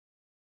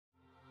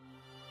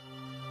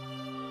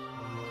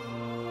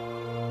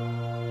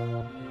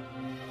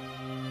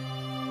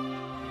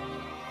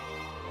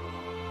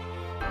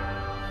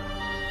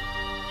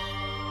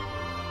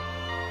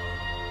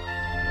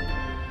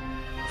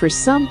For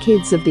some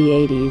kids of the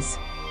 80s,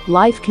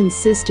 life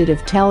consisted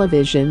of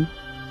television,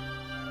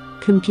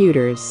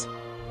 computers,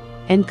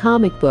 and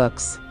comic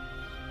books.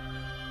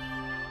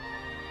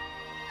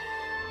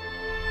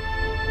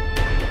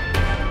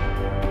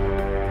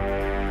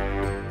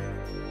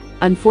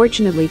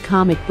 Unfortunately,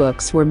 comic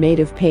books were made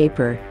of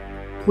paper,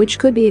 which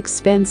could be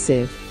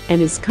expensive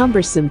and is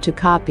cumbersome to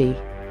copy,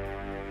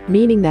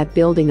 meaning that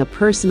building a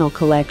personal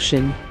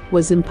collection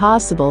was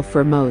impossible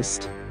for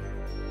most.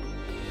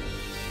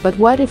 But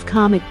what if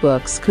comic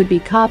books could be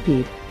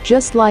copied,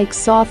 just like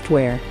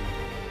software?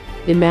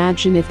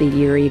 Imagine if the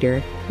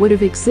e-reader would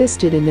have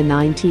existed in the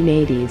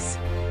 1980s.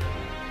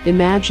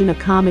 Imagine a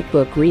comic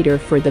book reader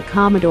for the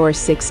Commodore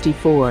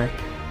 64.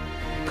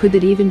 Could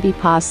it even be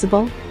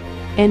possible?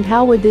 And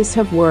how would this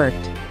have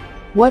worked?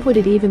 What would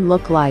it even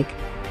look like?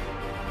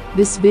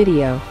 This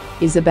video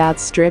is about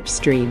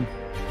StripStream,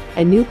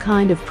 a new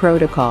kind of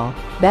protocol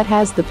that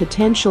has the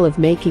potential of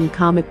making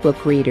comic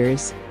book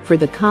readers for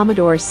the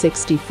Commodore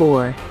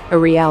 64 a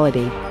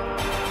reality.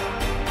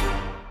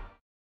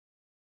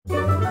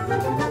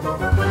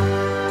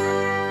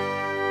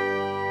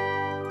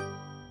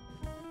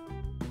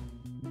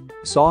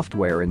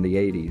 Software in the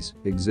 80s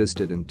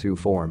existed in two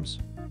forms: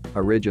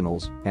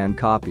 originals and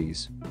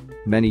copies.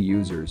 Many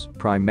users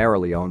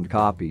primarily owned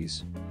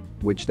copies,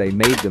 which they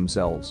made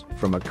themselves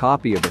from a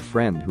copy of a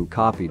friend who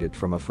copied it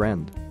from a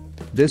friend.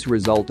 This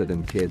resulted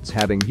in kids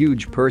having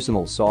huge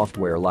personal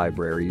software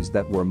libraries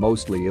that were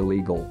mostly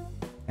illegal.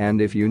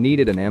 And if you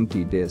needed an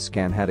empty disk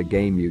and had a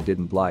game you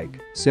didn't like,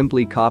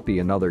 simply copy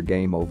another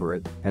game over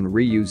it and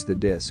reuse the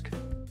disk.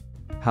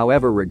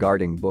 However,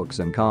 regarding books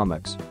and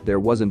comics,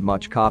 there wasn't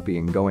much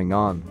copying going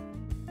on.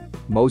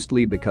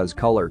 Mostly because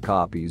color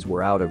copies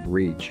were out of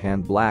reach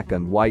and black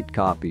and white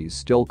copies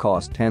still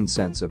cost 10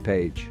 cents a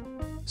page.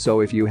 So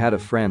if you had a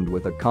friend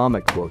with a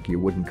comic book, you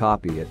wouldn't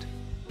copy it.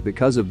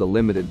 Because of the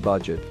limited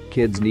budget,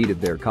 kids needed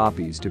their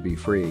copies to be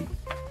free.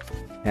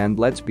 And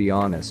let's be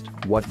honest,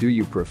 what do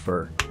you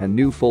prefer, a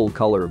new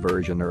full-color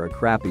version or a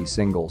crappy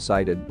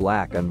single-sided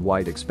black and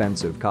white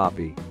expensive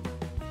copy?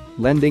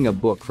 Lending a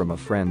book from a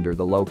friend or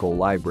the local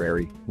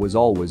library was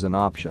always an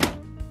option.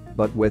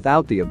 But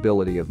without the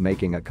ability of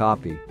making a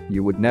copy,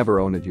 you would never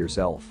own it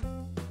yourself.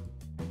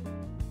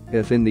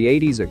 If in the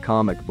 80s a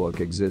comic book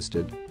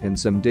existed in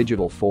some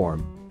digital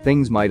form,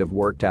 things might have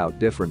worked out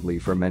differently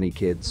for many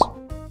kids.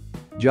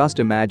 Just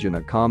imagine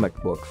a comic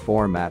book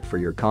format for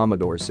your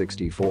Commodore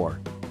 64.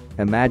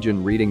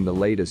 Imagine reading the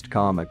latest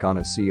comic on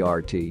a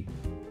CRT.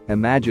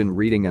 Imagine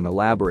reading an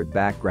elaborate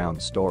background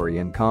story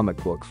in comic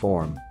book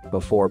form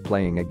before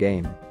playing a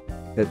game.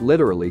 It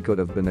literally could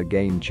have been a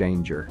game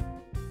changer.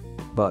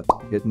 But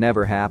it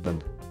never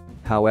happened.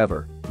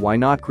 However, why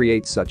not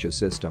create such a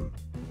system?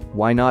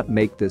 Why not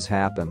make this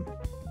happen?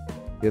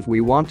 If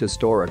we want to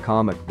store a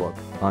comic book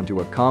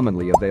onto a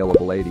commonly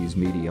available 80s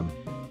medium,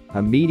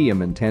 a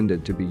medium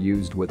intended to be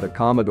used with a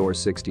Commodore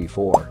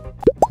 64,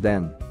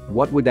 then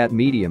what would that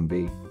medium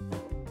be?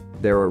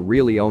 There are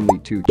really only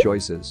two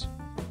choices.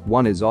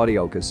 One is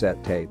audio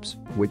cassette tapes,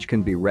 which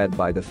can be read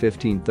by the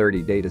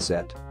 1530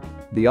 datasette.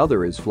 The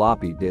other is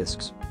floppy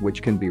disks,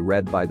 which can be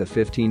read by the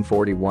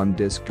 1541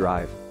 disk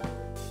drive.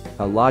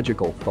 A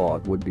logical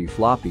thought would be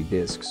floppy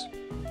disks.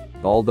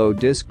 Although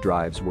disk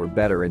drives were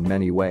better in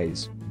many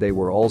ways, they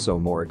were also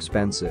more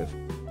expensive.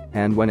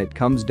 And when it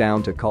comes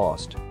down to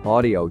cost,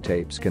 audio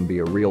tapes can be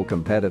a real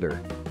competitor.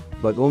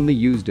 But only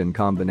used in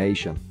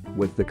combination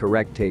with the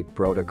correct tape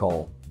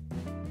protocol.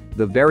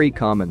 The very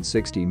common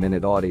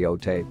 60-minute audio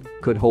tape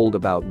could hold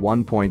about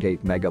 1.8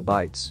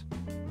 megabytes.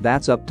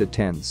 That's up to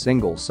 10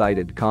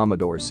 single-sided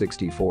Commodore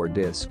 64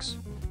 disks.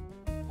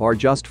 Or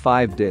just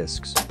 5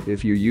 disks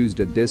if you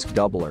used a disk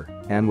doubler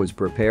and was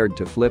prepared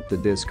to flip the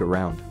disk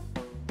around.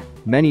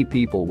 Many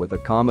people with a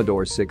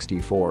Commodore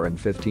 64 and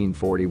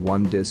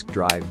 1541 disk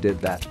drive did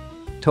that,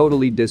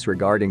 totally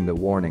disregarding the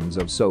warnings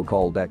of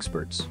so-called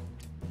experts.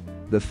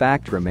 The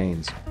fact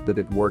remains that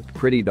it worked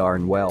pretty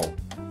darn well,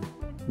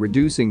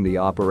 reducing the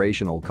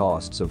operational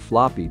costs of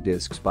floppy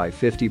disks by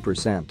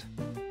 50%.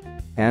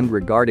 And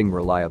regarding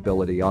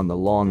reliability on the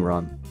long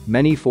run,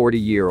 many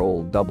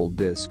 40-year-old double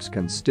disks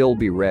can still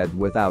be read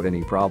without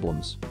any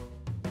problems.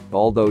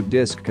 Although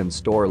disk can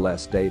store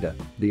less data,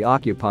 they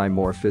occupy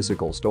more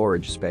physical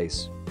storage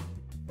space.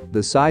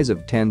 The size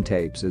of 10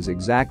 tapes is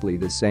exactly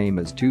the same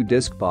as 2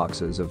 disk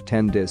boxes of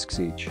 10 disks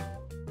each.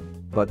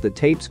 But the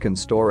tapes can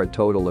store a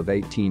total of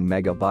 18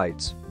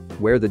 megabytes,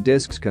 where the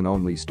disks can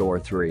only store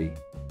 3.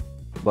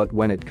 But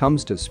when it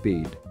comes to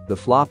speed, the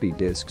floppy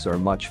disks are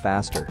much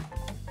faster.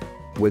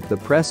 With the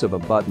press of a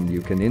button,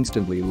 you can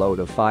instantly load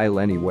a file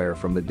anywhere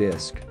from the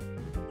disk.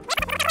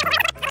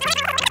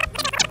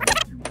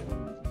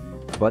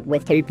 But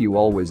with tape, you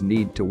always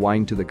need to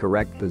wind to the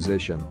correct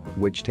position,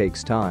 which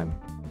takes time.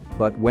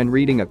 But when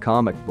reading a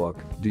comic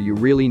book, do you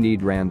really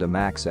need random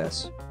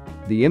access?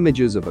 The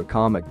images of a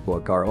comic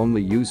book are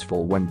only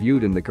useful when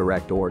viewed in the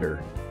correct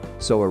order.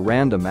 So a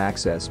random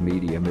access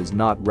medium is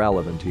not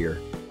relevant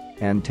here.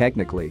 And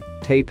technically,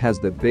 tape has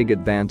the big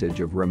advantage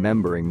of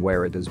remembering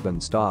where it has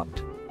been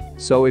stopped.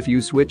 So if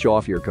you switch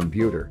off your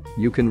computer,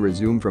 you can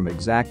resume from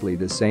exactly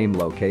the same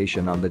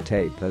location on the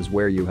tape as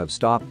where you have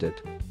stopped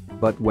it.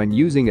 But when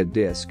using a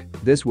disk,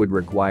 this would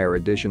require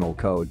additional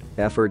code,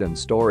 effort and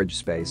storage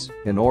space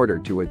in order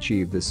to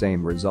achieve the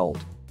same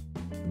result.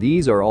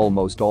 These are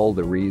almost all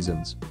the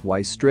reasons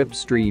why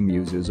StripStream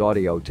uses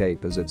audio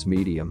tape as its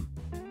medium.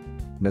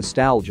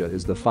 Nostalgia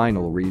is the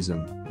final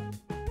reason.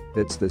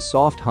 It's the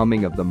soft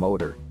humming of the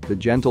motor, the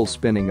gentle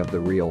spinning of the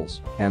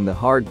reels, and the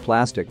hard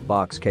plastic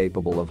box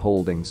capable of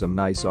holding some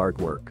nice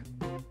artwork.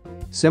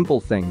 Simple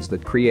things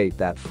that create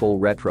that full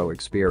retro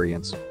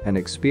experience, an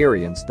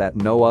experience that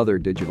no other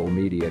digital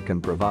media can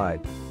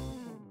provide.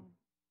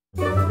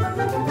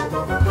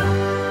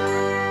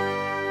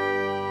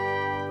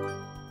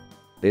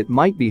 It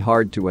might be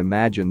hard to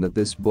imagine that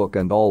this book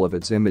and all of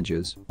its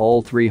images,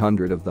 all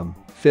 300 of them,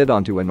 fit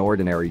onto an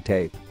ordinary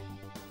tape.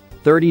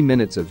 30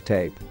 minutes of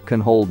tape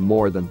can hold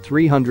more than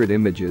 300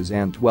 images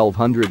and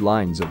 1,200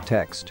 lines of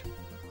text.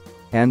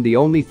 And the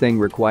only thing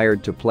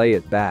required to play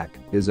it back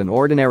is an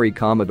ordinary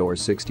Commodore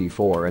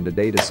 64 and a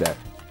datasette.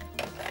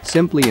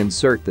 Simply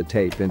insert the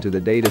tape into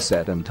the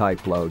datasette and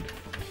type load.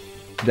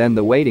 Then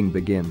the waiting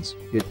begins.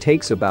 It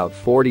takes about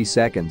 40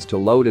 seconds to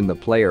load in the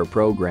player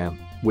program,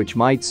 which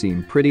might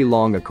seem pretty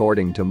long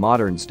according to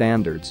modern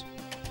standards.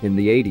 In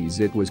the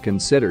 80s it was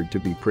considered to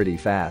be pretty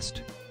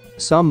fast.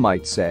 Some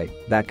might say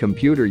that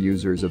computer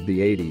users of the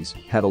 80s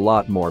had a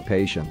lot more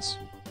patience.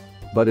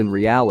 But in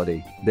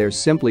reality, there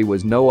simply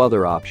was no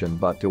other option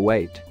but to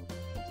wait.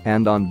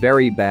 And on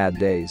very bad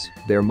days,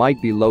 there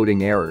might be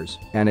loading errors,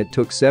 and it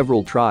took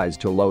several tries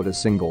to load a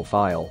single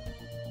file.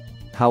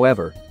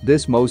 However,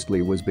 this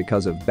mostly was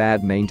because of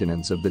bad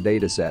maintenance of the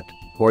dataset,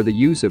 or the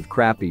use of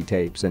crappy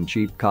tapes and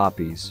cheap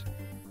copies.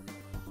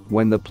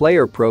 When the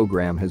player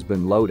program has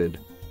been loaded,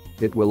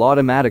 it will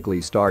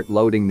automatically start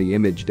loading the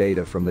image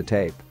data from the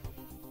tape.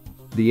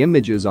 The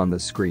images on the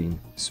screen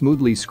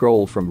smoothly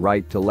scroll from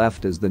right to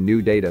left as the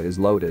new data is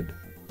loaded.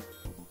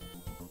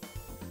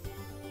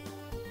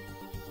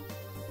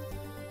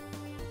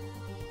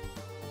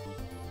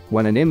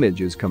 When an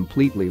image is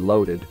completely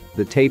loaded,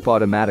 the tape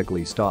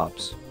automatically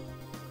stops.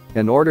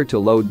 In order to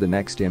load the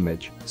next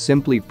image,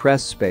 simply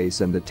press space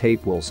and the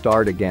tape will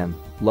start again,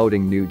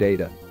 loading new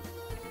data.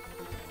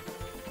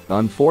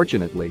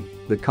 Unfortunately,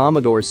 the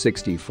Commodore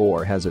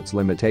 64 has its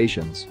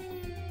limitations.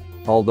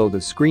 Although the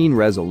screen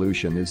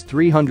resolution is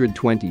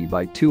 320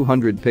 by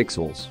 200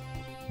 pixels,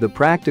 the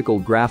practical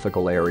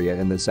graphical area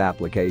in this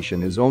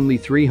application is only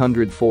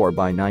 304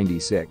 by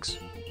 96.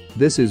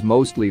 This is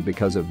mostly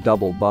because of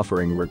double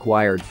buffering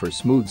required for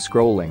smooth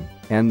scrolling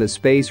and the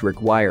space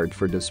required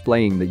for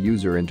displaying the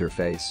user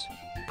interface.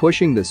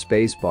 Pushing the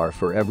spacebar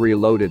for every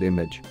loaded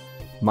image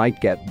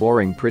might get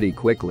boring pretty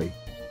quickly.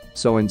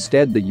 So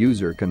instead the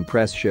user can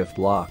press Shift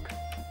Lock.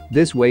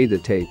 This way the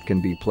tape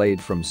can be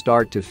played from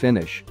start to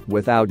finish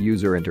without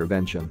user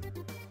intervention.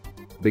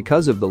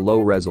 Because of the low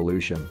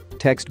resolution,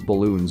 text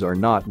balloons are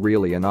not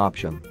really an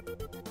option.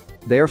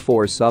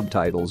 Therefore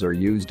subtitles are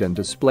used and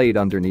displayed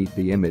underneath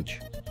the image.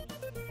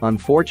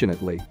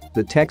 Unfortunately,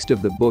 the text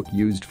of the book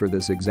used for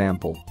this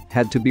example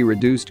had to be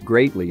reduced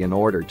greatly in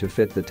order to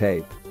fit the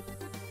tape.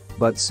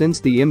 But since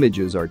the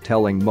images are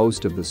telling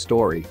most of the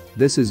story,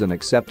 this is an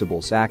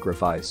acceptable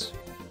sacrifice.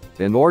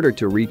 In order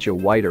to reach a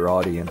wider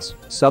audience,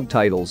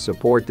 subtitles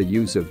support the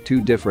use of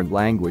 2 different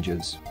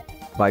languages.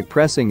 By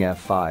pressing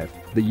F5,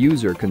 the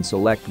user can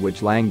select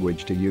which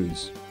language to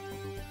use.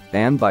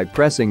 And by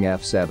pressing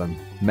F7,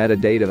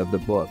 metadata of the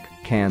book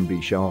can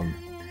be shown.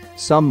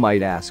 Some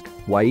might ask,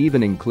 why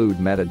even include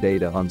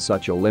metadata on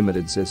such a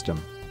limited system?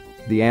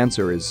 The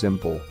answer is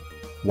simple.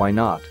 Why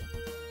not?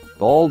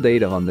 All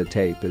data on the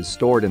tape is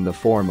stored in the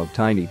form of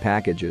tiny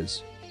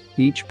packages.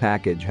 Each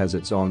package has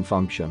its own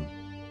function.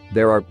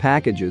 There are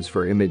packages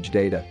for image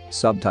data,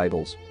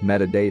 subtitles,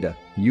 metadata,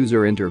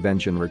 user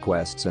intervention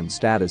requests and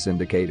status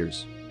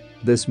indicators.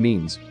 This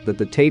means that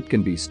the tape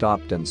can be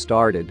stopped and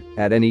started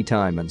at any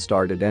time and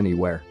started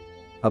anywhere.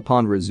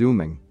 Upon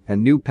resuming, a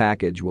new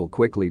package will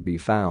quickly be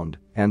found,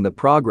 and the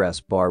progress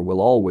bar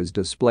will always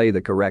display the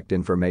correct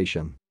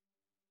information.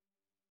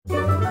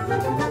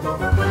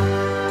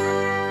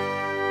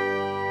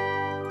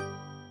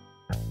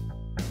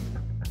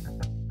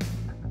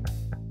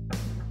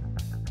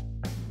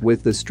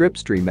 With the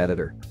StripStream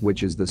editor,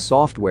 which is the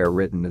software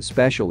written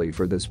especially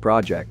for this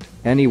project,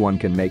 anyone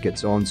can make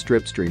its own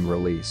StripStream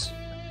release.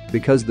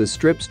 Because the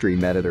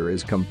StripStream editor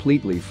is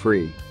completely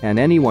free, and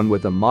anyone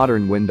with a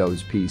modern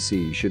Windows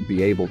PC should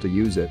be able to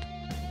use it,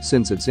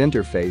 since its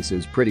interface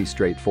is pretty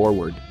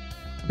straightforward.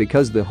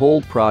 Because the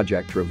whole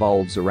project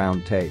revolves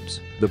around tapes,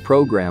 the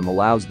program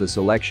allows the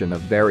selection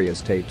of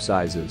various tape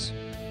sizes.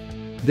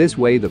 This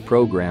way the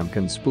program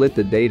can split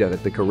the data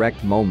at the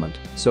correct moment,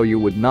 so you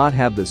would not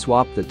have to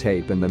swap the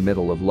tape in the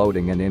middle of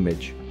loading an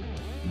image.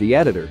 The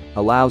editor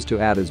allows to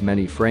add as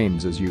many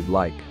frames as you'd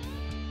like.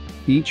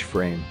 Each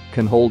frame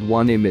can hold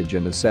one image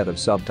and a set of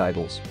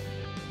subtitles.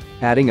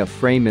 Adding a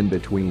frame in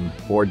between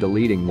or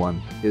deleting one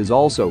is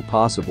also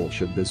possible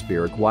should this be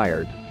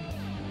required.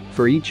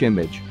 For each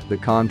image, the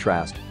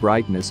contrast,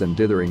 brightness and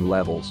dithering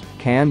levels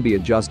can be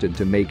adjusted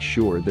to make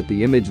sure that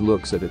the image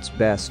looks at its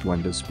best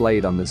when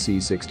displayed on the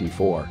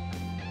C64.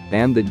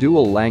 And the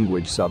dual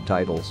language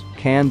subtitles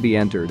can be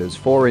entered as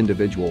 4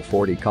 individual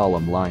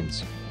 40-column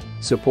lines,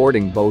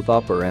 supporting both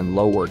upper and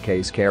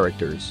lowercase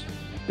characters.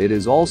 It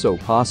is also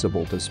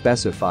possible to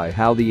specify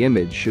how the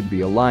image should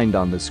be aligned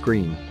on the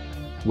screen,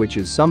 which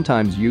is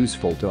sometimes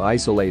useful to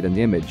isolate an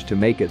image to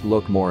make it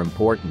look more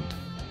important.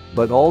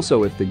 But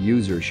also if the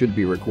user should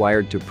be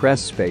required to press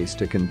space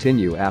to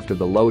continue after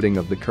the loading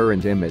of the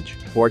current image,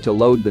 or to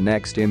load the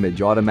next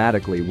image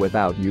automatically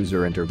without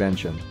user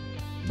intervention.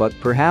 But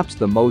perhaps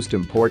the most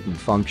important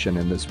function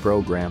in this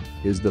program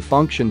is the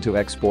function to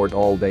export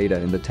all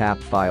data in the TAP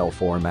file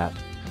format,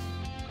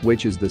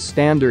 which is the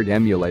standard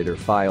emulator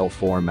file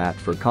format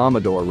for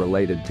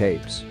Commodore-related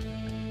tapes.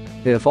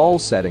 If all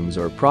settings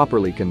are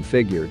properly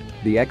configured,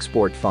 the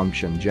export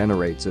function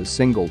generates a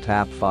single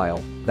TAP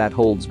file that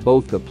holds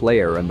both the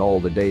player and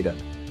all the data.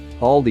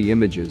 All the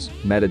images,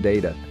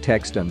 metadata,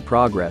 text and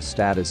progress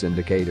status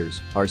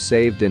indicators are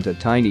saved into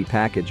tiny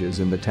packages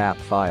in the TAP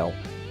file.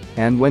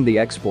 And when the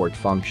export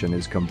function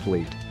is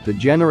complete, the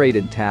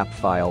generated TAP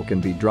file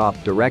can be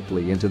dropped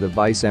directly into the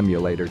VICE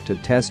emulator to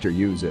test or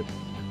use it.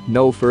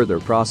 No further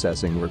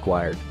processing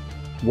required.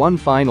 One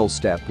final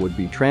step would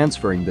be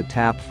transferring the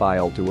TAP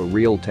file to a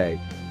real tape.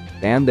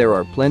 And there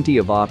are plenty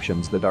of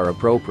options that are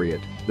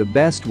appropriate. The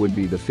best would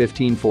be the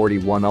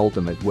 1541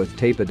 Ultimate with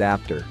tape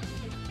adapter.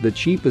 The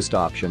cheapest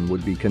option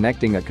would be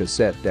connecting a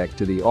cassette deck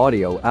to the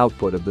audio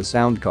output of the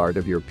sound card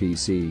of your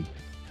PC.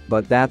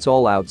 But that's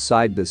all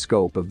outside the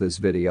scope of this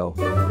video.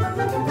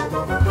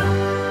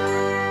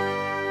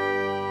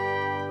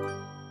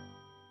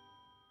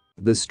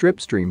 The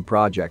StripStream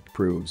project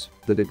proves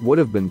that it would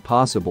have been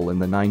possible in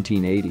the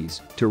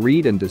 1980s to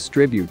read and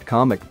distribute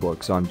comic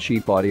books on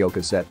cheap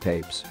audiocassette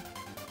tapes.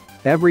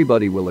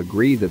 Everybody will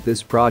agree that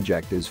this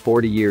project is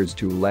 40 years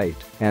too late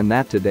and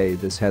that today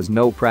this has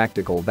no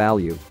practical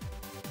value.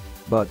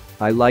 But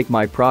I like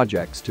my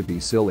projects to be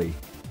silly.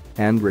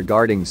 And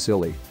regarding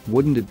silly,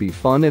 wouldn't it be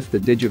fun if the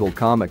digital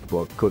comic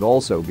book could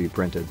also be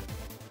printed?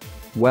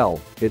 Well,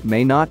 it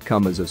may not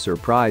come as a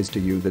surprise to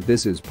you that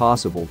this is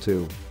possible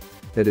too.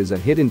 It is a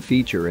hidden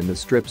feature in the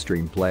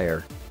StripStream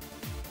player.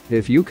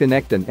 If you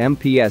connect an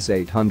MPS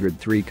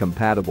 803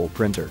 compatible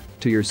printer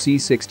to your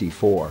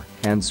C64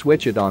 and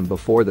switch it on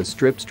before the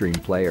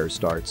StripStream player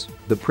starts,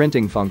 the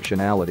printing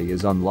functionality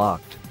is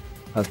unlocked.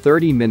 A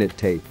 30-minute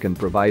tape can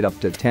provide up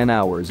to 10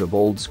 hours of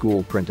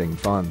old-school printing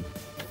fun.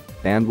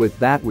 And with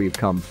that we've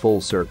come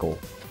full circle.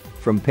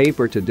 From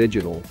paper to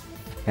digital.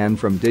 And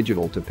from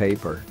digital to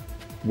paper.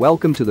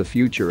 Welcome to the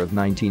future of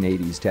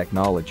 1980s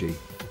technology.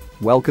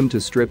 Welcome to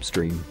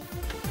StripStream.